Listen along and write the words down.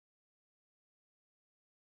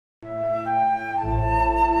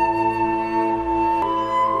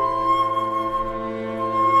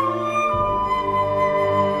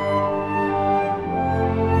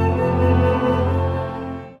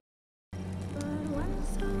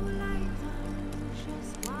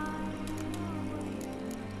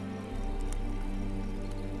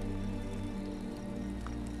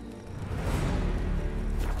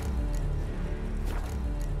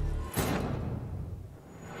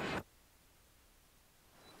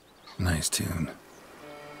Nice tune.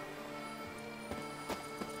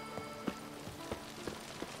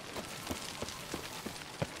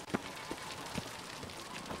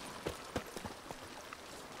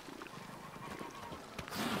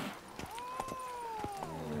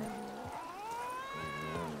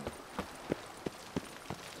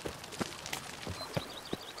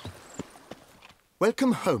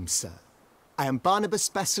 Welcome home, sir. I am Barnabas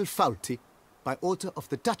Basil Faulty. By order of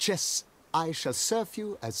the Duchess, I shall serve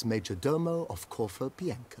you as Major Domo of Corvo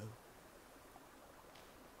Bianco.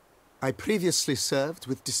 I previously served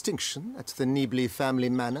with distinction at the Nibli family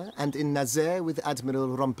manor and in Nazaire with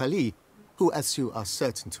Admiral Rompali, who, as you are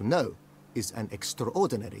certain to know, is an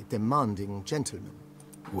extraordinary demanding gentleman.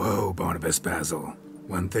 Whoa, Barnabas Basil.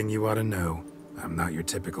 One thing you ought to know. I'm not your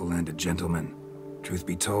typical landed gentleman. Truth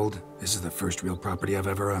be told, this is the first real property I've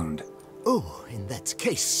ever owned. Oh, in that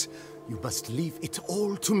case, you must leave it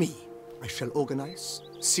all to me. I shall organize,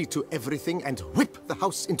 see to everything, and whip the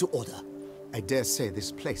house into order. I dare say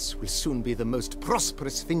this place will soon be the most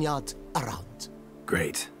prosperous vineyard around.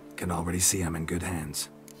 Great. Can already see I'm in good hands.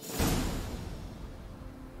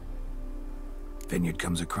 Vineyard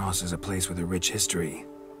comes across as a place with a rich history.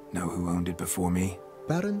 Know who owned it before me?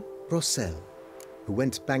 Baron Rossel, who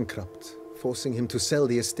went bankrupt, forcing him to sell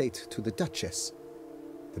the estate to the Duchess.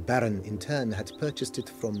 The Baron, in turn, had purchased it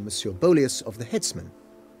from Monsieur Bolius of the Headsman,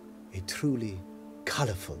 a truly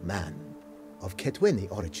colorful man of Ketweni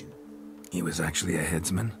origin. He was actually a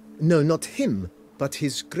headsman? No, not him, but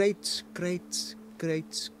his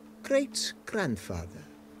great-great-great-great-grandfather.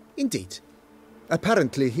 Indeed.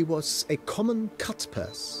 Apparently, he was a common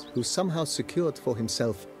cut-purse who somehow secured for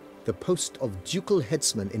himself the post of ducal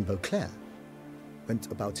headsman in Beauclair.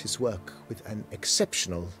 Went about his work with an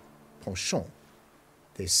exceptional penchant.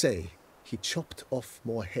 They say he chopped off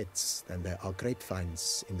more heads than there are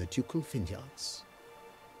grapevines in the ducal vineyards.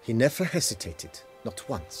 He never hesitated, not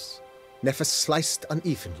once. Never sliced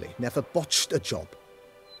unevenly, never botched a job.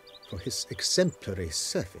 For his exemplary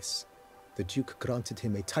service, the Duke granted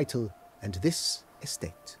him a title and this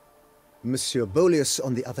estate. Monsieur Bolius,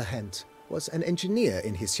 on the other hand, was an engineer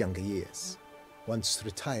in his younger years. Once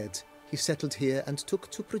retired, he settled here and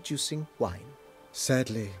took to producing wine.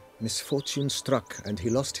 Sadly, misfortune struck and he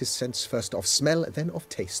lost his sense first of smell, then of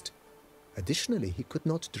taste. Additionally, he could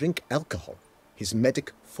not drink alcohol. His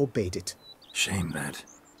medic forbade it. Shame that.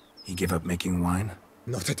 He gave up making wine?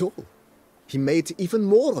 Not at all. He made even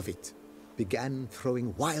more of it. Began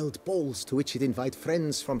throwing wild balls to which he'd invite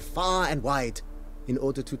friends from far and wide in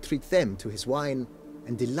order to treat them to his wine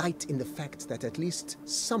and delight in the fact that at least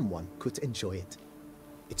someone could enjoy it.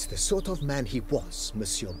 It's the sort of man he was,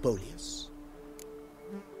 Monsieur Bolius.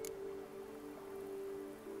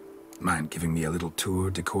 Mind giving me a little tour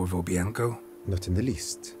de Corvo Bianco? Not in the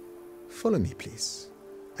least. Follow me, please.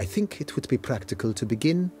 I think it would be practical to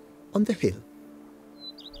begin on the hill.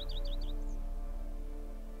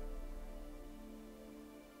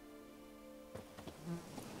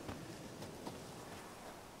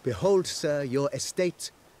 Behold, sir, your estate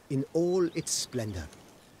in all its splendor.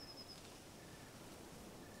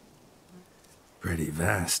 Pretty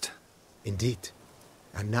vast. Indeed.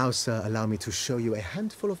 And now, sir, allow me to show you a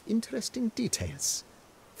handful of interesting details.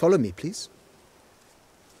 Follow me, please.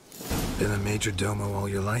 Been a major domo all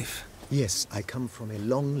your life? Yes, I come from a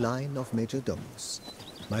long line of major domos.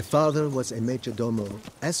 My father was a major domo,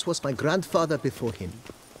 as was my grandfather before him,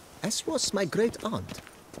 as was my great-aunt.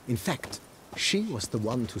 In fact, she was the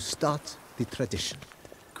one to start the tradition.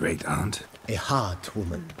 Great-aunt? A hard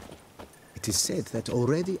woman. It is said that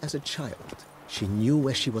already as a child, she knew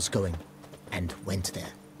where she was going, and went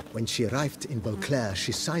there. When she arrived in Beauclair,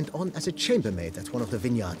 she signed on as a chambermaid at one of the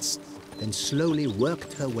vineyards, then slowly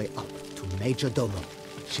worked her way up to Major Domo.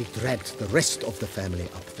 She dragged the rest of the family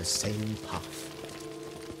up the same path.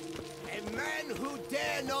 A man who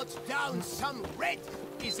dare not down some red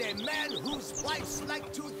is a man whose wives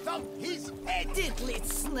like to thump his head. Diddly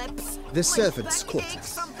snips. The servants' Ate quarters.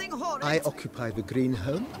 something horrid. I occupy the green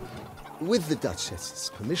home. With the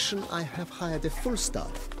Duchess's permission, I have hired a full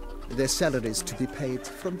staff. Their salaries to be paid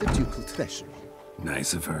from the ducal treasury.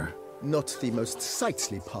 Nice of her. Not the most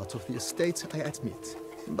sightly part of the estate, I admit.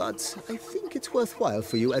 But I think it's worthwhile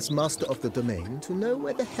for you as master of the domain to know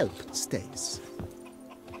where the help stays.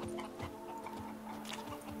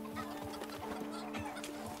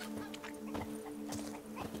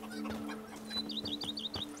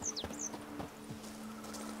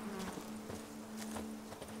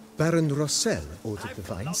 Baron Rossel ordered the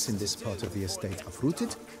vines in this part of the estate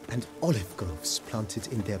uprooted and olive groves planted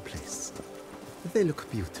in their place. They look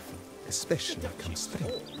beautiful, especially come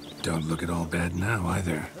spring. Don't look at all bad now,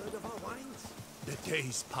 either. The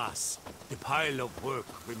days pass. The pile of work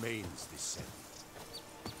remains the same.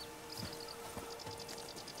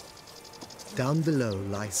 Down below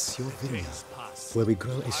lies your vineyard, where we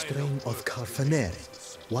grow a strain of Carfanere,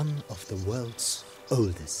 one of the world's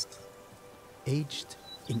oldest. Aged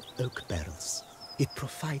in oak barrels, it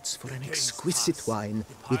provides for an exquisite wine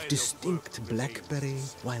with distinct blackberry,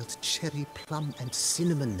 wild cherry, plum, and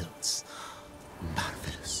cinnamon notes.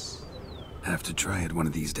 Marvelous. Have to try it one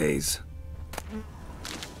of these days.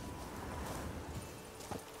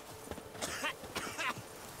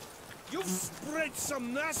 You've spread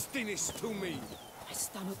some nastiness to me. My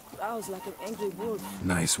stomach growls like an angry wolf.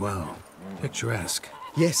 Nice well. Picturesque.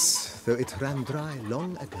 Yes, though it ran dry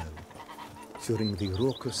long ago. During the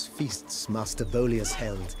raucous feasts Master Bolius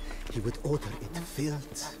held, he would order it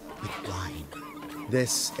filled with wine.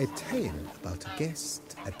 There's a tale about a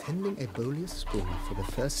guest attending a Bolius ball for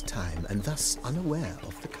the first time and thus unaware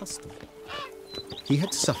of the custom. He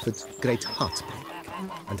had suffered great heartbreak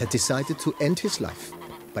and had decided to end his life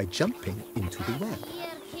by jumping into the well.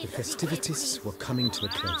 The festivities were coming to a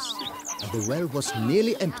close, and the well was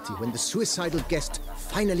nearly empty when the suicidal guest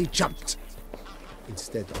finally jumped.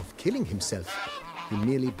 Instead of killing himself, he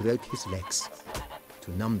nearly broke his legs.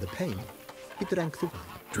 To numb the pain, he drank the wine.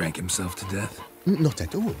 Drank himself to death? Not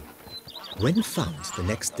at all. When found the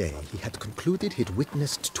next day, he had concluded he'd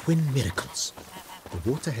witnessed twin miracles. The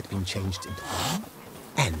water had been changed into wine,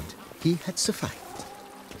 and he had survived.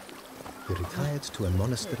 He retired to a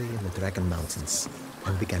monastery in the Dragon Mountains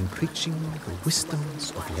and began preaching the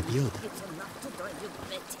wisdoms of Lebioda.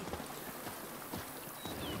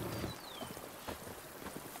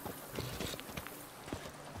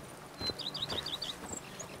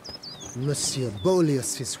 Monsieur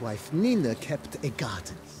Bolius' wife Nina kept a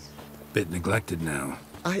garden. Bit neglected now.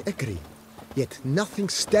 I agree. Yet nothing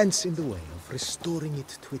stands in the way of restoring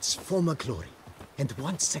it to its former glory, and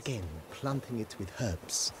once again planting it with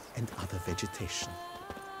herbs and other vegetation.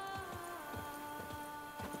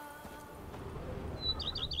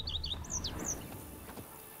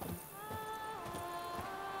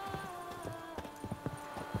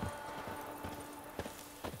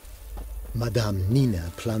 Madame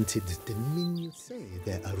Nina planted the minute.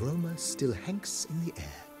 Their aroma still hangs in the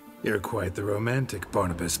air. You're quite the romantic,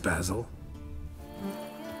 Barnabas Basil.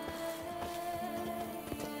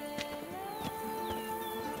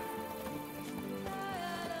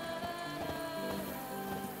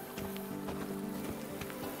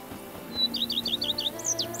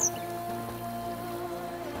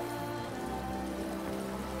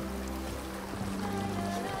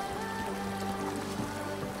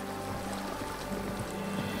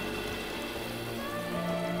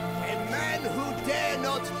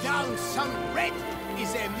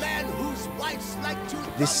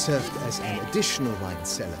 This served as an additional wine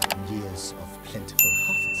cellar in years of plentiful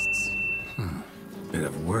harvests. Bit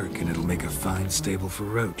of work and it'll make a fine stable for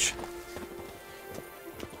Roach.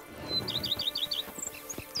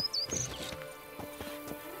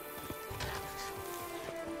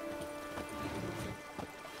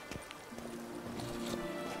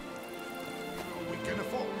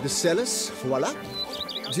 The cellars, voila.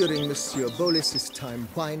 During Monsieur Bolis's time,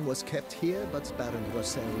 wine was kept here, but Baron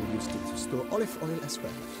Rossel used it to store olive oil as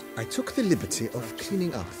well. I took the liberty of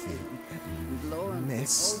cleaning up the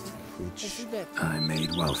mess, which I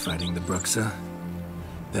made while fighting the Bruxa.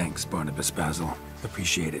 Thanks, Barnabas Basil.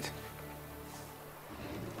 Appreciate it.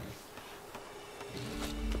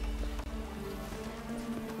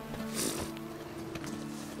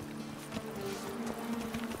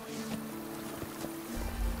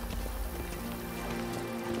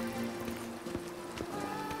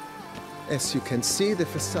 As you can see, the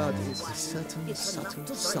facade is a certain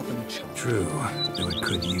subtle southern charm. True, though it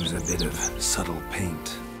could use a bit of subtle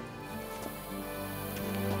paint.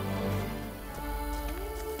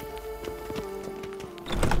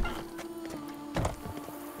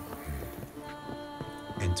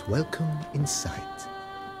 And welcome inside.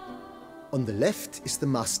 On the left is the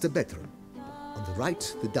master bedroom. On the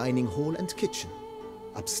right, the dining hall and kitchen.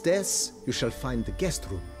 Upstairs, you shall find the guest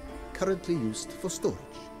room, currently used for storage.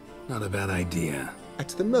 Not a bad idea. At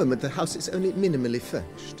the moment, the house is only minimally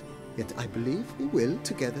furnished. Yet I believe we will,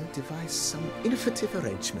 together, devise some innovative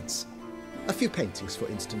arrangements. A few paintings, for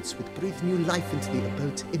instance, would breathe new life into the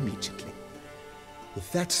abode immediately. With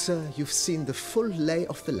that, sir, you've seen the full lay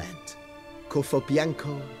of the land. Corfo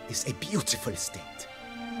Bianco is a beautiful estate.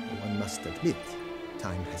 One must admit,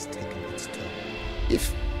 time has taken its toll.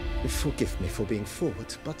 If Forgive me for being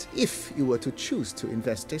forward, but if you were to choose to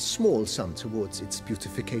invest a small sum towards its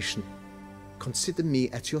beautification, consider me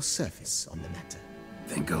at your service on the matter.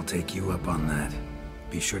 Think I'll take you up on that.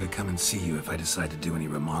 Be sure to come and see you if I decide to do any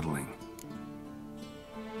remodeling.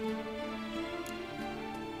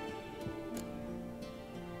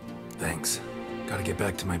 Thanks. Gotta get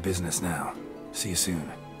back to my business now. See you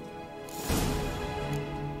soon.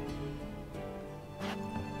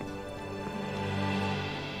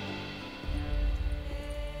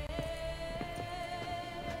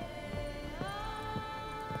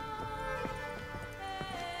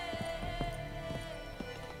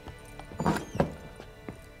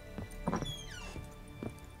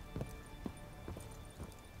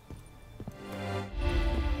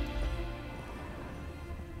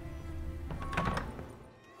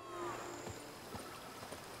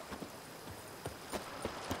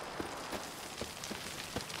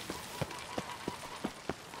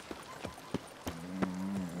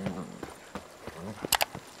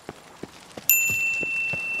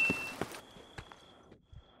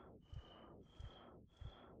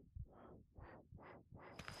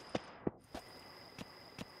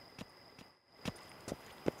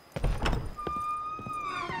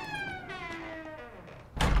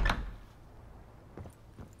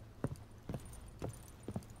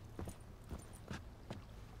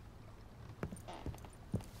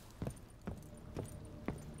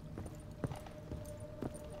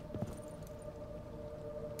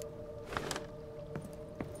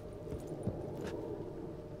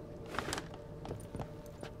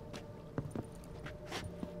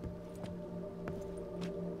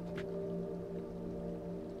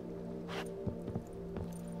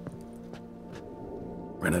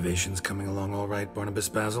 Renovations coming along all right, Barnabas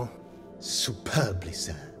Basil? Superbly,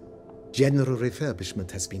 sir. General refurbishment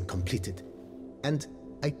has been completed, and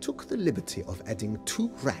I took the liberty of adding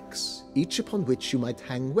 2 racks, each upon which you might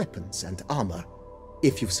hang weapons and armor,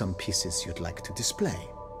 if you've some pieces you'd like to display.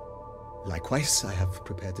 Likewise, I have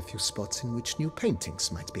prepared a few spots in which new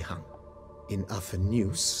paintings might be hung. In other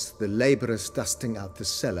news, the laborers dusting out the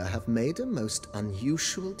cellar have made a most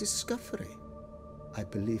unusual discovery. I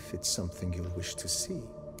believe it's something you'll wish to see.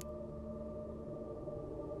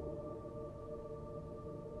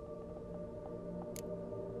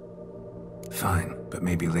 Fine, but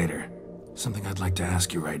maybe later. Something I'd like to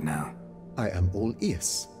ask you right now. I am all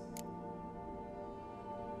ears.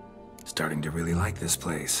 Starting to really like this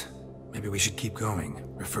place. Maybe we should keep going,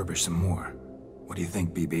 refurbish some more. What do you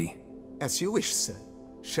think, BB? As you wish, sir.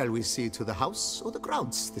 Shall we see to the house or the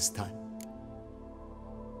grounds this time?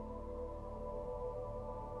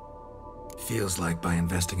 Feels like by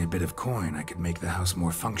investing a bit of coin, I could make the house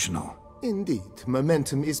more functional. Indeed,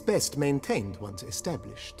 momentum is best maintained once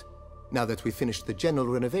established. Now that we've finished the general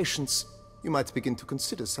renovations, you might begin to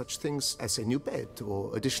consider such things as a new bed,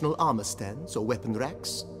 or additional armor stands, or weapon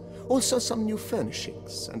racks. Also, some new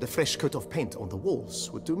furnishings and a fresh coat of paint on the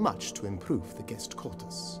walls would do much to improve the guest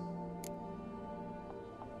quarters.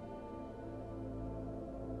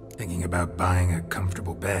 Thinking about buying a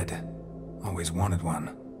comfortable bed. Always wanted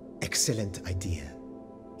one. Excellent idea.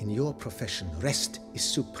 In your profession, rest is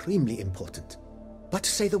supremely important. But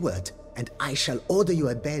say the word, and I shall order you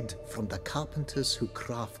a bed from the carpenters who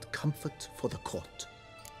craft comfort for the court.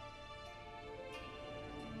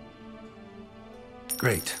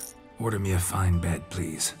 Great. Order me a fine bed,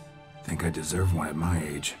 please. Think I deserve one at my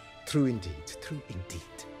age. True indeed, true indeed.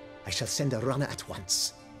 I shall send a runner at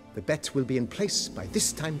once. The bet will be in place by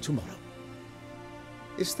this time tomorrow.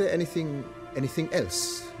 Is there anything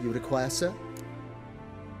else you require, sir?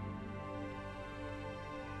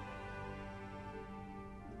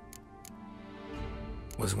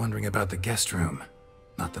 Was wondering about the guest room.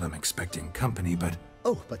 Not that I'm expecting company, but...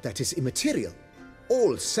 Oh, but that is immaterial.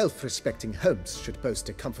 All self-respecting homes should boast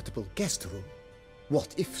a comfortable guest room.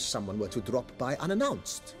 What if someone were to drop by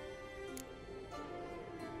unannounced?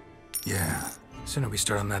 Yeah, sooner we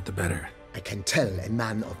start on that the better. I can tell a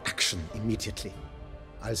man of action immediately.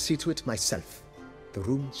 I'll see to it myself. The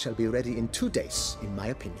room shall be ready in 2 days, in my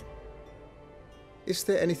opinion. Is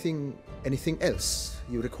there anything else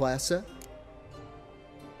you require, sir?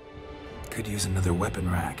 Could use another weapon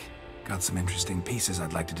rack. Got some interesting pieces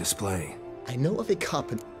I'd like to display. I know of a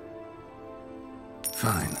carpenter.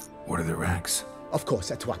 Fine. Order the racks. Of course,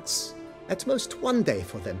 at once. At most 1 day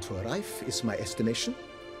for them to arrive, is my estimation.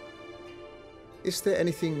 Is there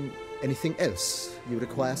anything else you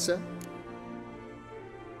require, sir?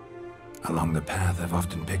 Along the path, I've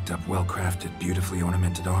often picked up well-crafted, beautifully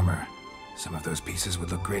ornamented armor. Some of those pieces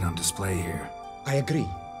would look great on display here. I agree.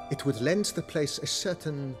 It would lend the place a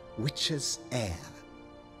certain witch's air.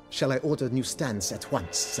 Shall I order new stands at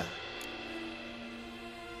once, sir?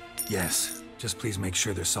 Yes, just please make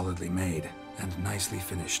sure they're solidly made and nicely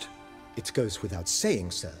finished. It goes without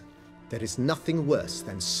saying, sir. There is nothing worse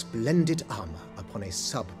than splendid armor upon a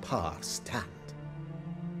subpar stand.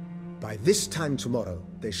 By this time tomorrow,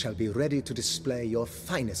 they shall be ready to display your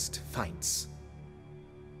finest finds.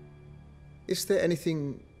 Is there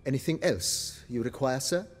anything else you require,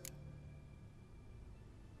 sir?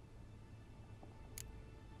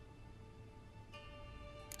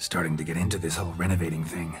 Starting to get into this whole renovating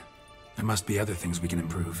thing. There must be other things we can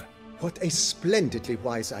improve. What a splendidly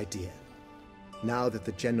wise idea. Now that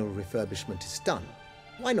the general refurbishment is done,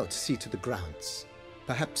 why not see to the grounds?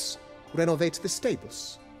 Perhaps renovate the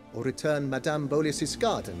stables, or return Madame Bolis's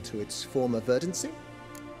garden to its former verdancy?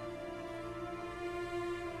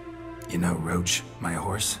 You know, Roach, my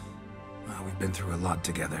horse? Well, we've been through a lot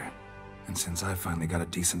together. And since I finally got a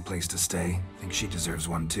decent place to stay, I think she deserves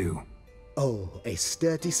one too. Oh, a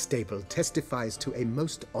sturdy stable testifies to a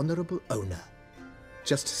most honorable owner.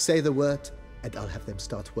 Just say the word, and I'll have them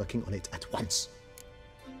start working on it at once.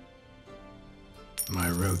 My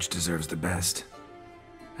Roach deserves the best.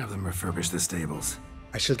 Have them refurbish the stables.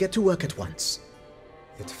 I shall get to work at once.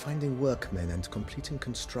 Yet finding workmen and completing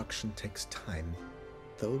construction takes time,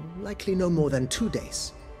 though likely no more than 2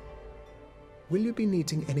 days. Will you be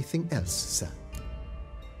needing anything else, sir?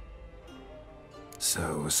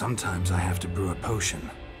 So, sometimes I have to brew a potion,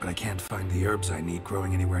 but I can't find the herbs I need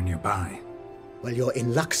growing anywhere nearby. Well, you're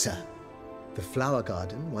in luck, sir. The flower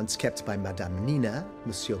garden, once kept by Madame Nina,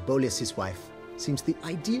 Monsieur Bolis's wife, seems the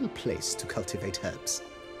ideal place to cultivate herbs.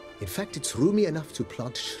 In fact, it's roomy enough to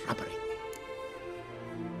plant shrubbery.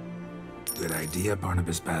 Good idea,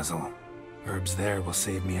 Barnabas Basil. Herbs there will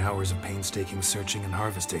save me hours of painstaking searching and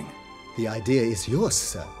harvesting. The idea is yours,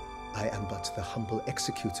 sir. I am but the humble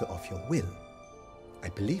executor of your will. I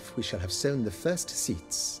believe we shall have sown the first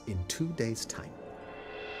seeds in 2 days' time.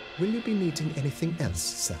 Will you be needing anything else,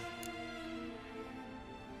 sir?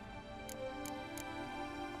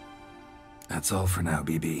 That's all for now,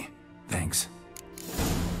 BB. Thanks.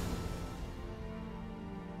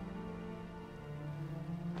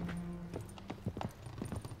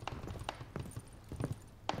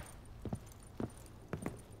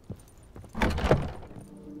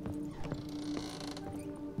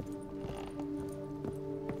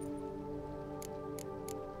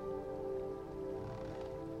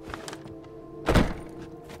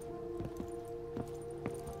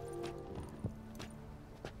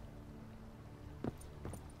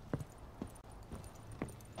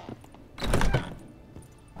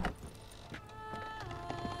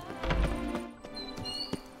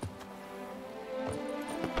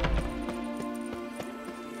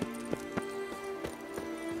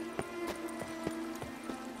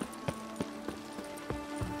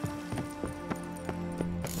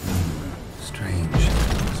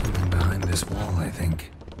 This wall, I think.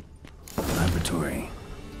 Laboratory.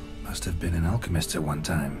 Must have been an alchemist at one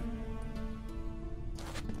time.